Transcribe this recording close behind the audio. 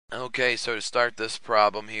Okay, so to start this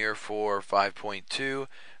problem here for 5.2,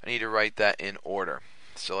 I need to write that in order.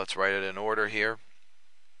 So let's write it in order here.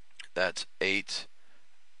 That's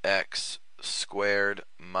 8x squared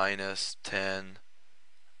minus 10x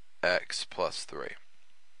plus 3.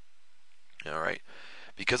 Alright,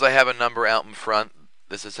 because I have a number out in front,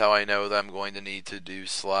 this is how I know that I'm going to need to do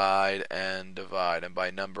slide and divide. And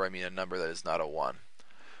by number, I mean a number that is not a 1.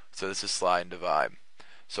 So this is slide and divide.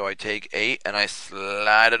 So I take 8 and I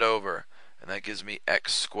slide it over, and that gives me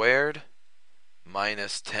x squared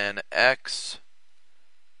minus 10x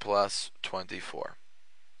plus 24.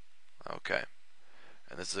 Okay,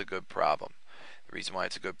 and this is a good problem. The reason why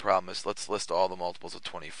it's a good problem is let's list all the multiples of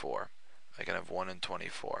 24. I can have 1 and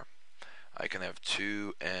 24. I can have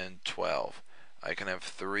 2 and 12. I can have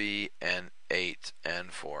 3 and 8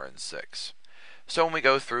 and 4 and 6. So when we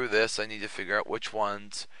go through this, I need to figure out which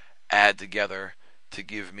ones add together to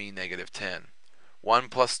give me negative 10. 1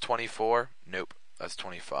 plus 24? Nope, that's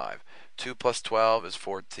 25. 2 plus 12 is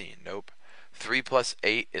 14. Nope. 3 plus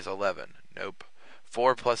 8 is 11. Nope.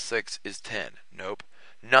 4 plus 6 is 10. Nope.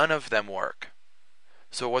 None of them work.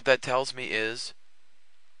 So what that tells me is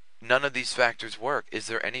none of these factors work. Is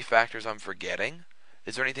there any factors I'm forgetting?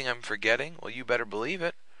 Is there anything I'm forgetting? Well, you better believe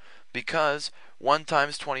it, because 1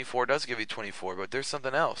 times 24 does give you 24, but there's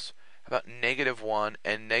something else. How about negative 1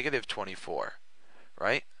 and negative 24?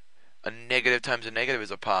 Right? A negative times a negative is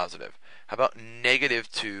a positive. How about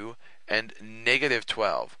negative 2 and negative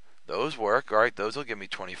 12? Those work. Alright, those will give me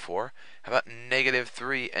 24. How about negative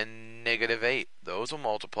 3 and negative 8? Those will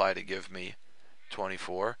multiply to give me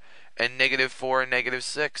 24. And negative 4 and negative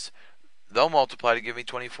 6, they'll multiply to give me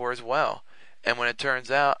 24 as well. And when it turns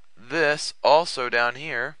out, this also down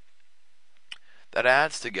here, that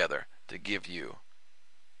adds together to give you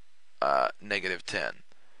negative 10.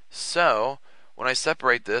 So when I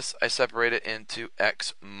separate this, I separate it into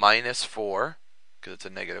x minus 4, because it's a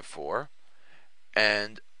negative 4,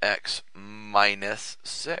 and x minus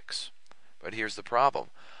 6. But here's the problem.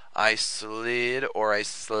 I slid or I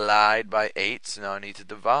slide by 8, so now I need to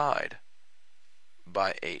divide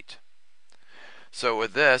by 8. So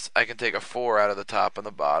with this, I can take a 4 out of the top and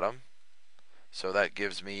the bottom. So that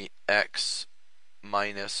gives me x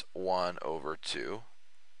minus 1 over 2.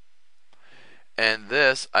 And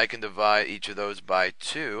this, I can divide each of those by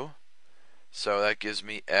 2. So that gives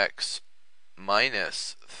me x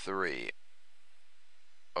minus 3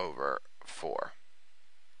 over 4.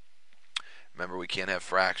 Remember, we can't have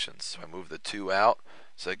fractions, so I move the 2 out.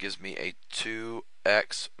 So that gives me a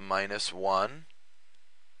 2x minus 1.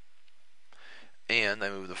 And I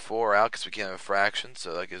move the 4 out because we can't have a fraction,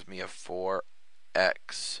 so that gives me a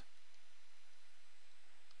 4x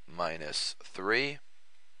minus 3.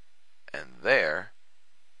 And there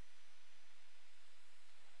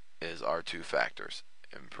is our two factors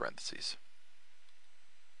in parentheses.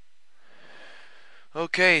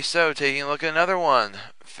 Okay, so taking a look at another one.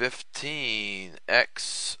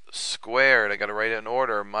 15x squared, I got to write it in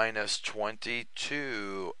order, minus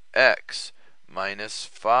 22x minus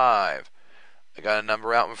 5. I got a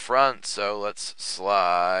number out in front, so let's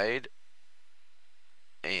slide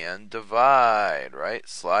and divide, right?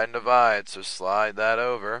 Slide and divide, so slide that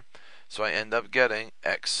over. So I end up getting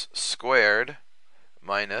x squared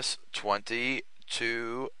minus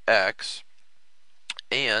 22x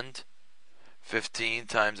and 15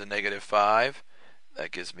 times a negative 5.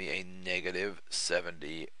 That gives me a negative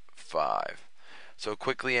 75. So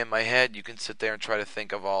quickly in my head, you can sit there and try to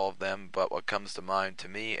think of all of them, but what comes to mind to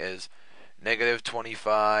me is negative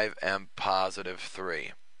 25 and positive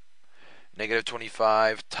 3. Negative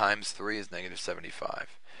 25 times 3 is negative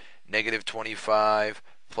 75. Negative 25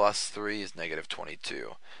 plus 3 is negative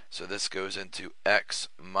 22. So this goes into x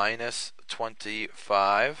minus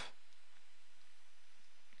 25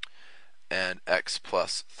 and x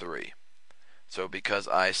plus 3. So because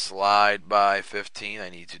I slide by 15, I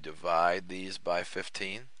need to divide these by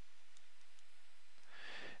 15.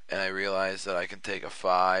 And I realize that I can take a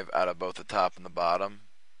 5 out of both the top and the bottom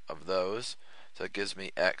of those. So it gives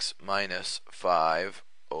me x minus 5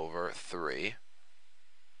 over 3.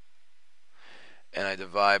 And I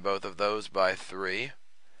divide both of those by 3.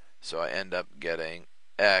 So I end up getting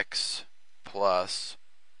x plus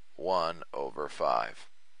 1 over 5.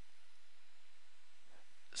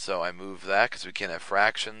 So I move that because we can't have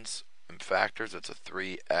fractions and factors. It's a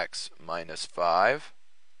 3x minus 5.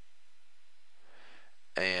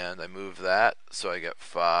 And I move that, so I get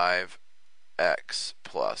 5x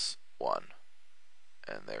plus 1.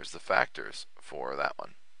 And there's the factors for that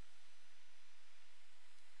one.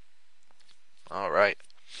 Alright.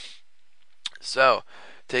 So,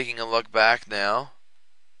 taking a look back now,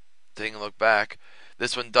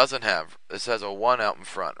 This one doesn't have, this has a 1 out in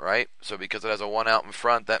front, right? So because it has a 1 out in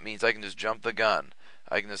front, that means I can just jump the gun.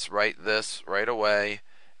 I can just write this right away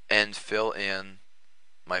and fill in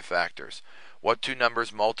my factors. What two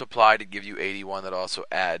numbers multiply to give you 81 that also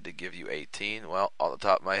add to give you 18? Well, off the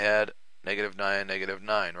top of my head, -9 and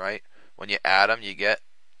 -9, right? When you add them, you get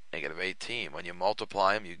 -18. When you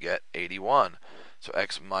multiply them, you get 81. So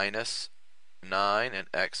x minus 9 and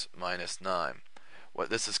x minus 9. What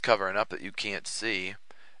this is covering up that you can't see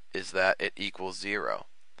is that it equals 0.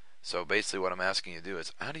 So basically what I'm asking you to do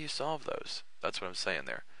is, how do you solve those? That's what I'm saying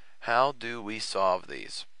there. How do we solve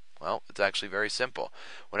these? Well, it's actually very simple.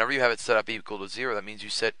 Whenever you have it set up equal to 0, that means you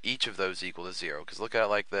set each of those equal to 0. Because look at it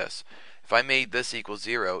like this. If I made this equal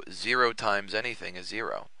 0, 0 times anything is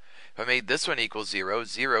 0. If I made this one equal 0,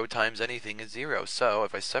 0 times anything is 0. So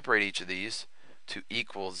if I separate each of these to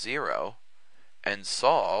equal 0 and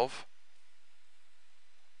solve,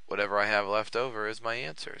 whatever I have left over is my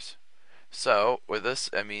answers. So with this,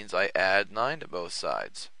 that means I add 9 to both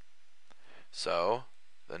sides. So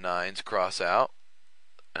the 9's cross out,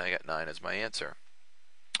 and I get 9 as my answer.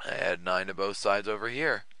 I add 9 to both sides over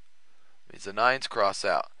here. Means the 9's cross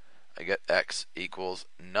out. I get x equals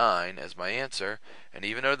 9 as my answer. And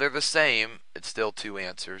even though they're the same, it's still two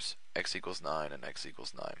answers. X equals 9 and x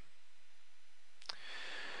equals 9.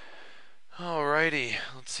 Alrighty,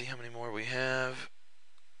 let's see how many more we have.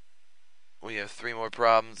 We have 3 more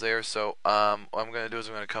problems there. So what I'm going to do is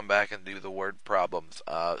I'm going to come back and do the word problems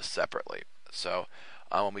separately. So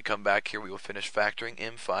when we come back here, we will finish factoring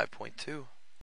in 5.2.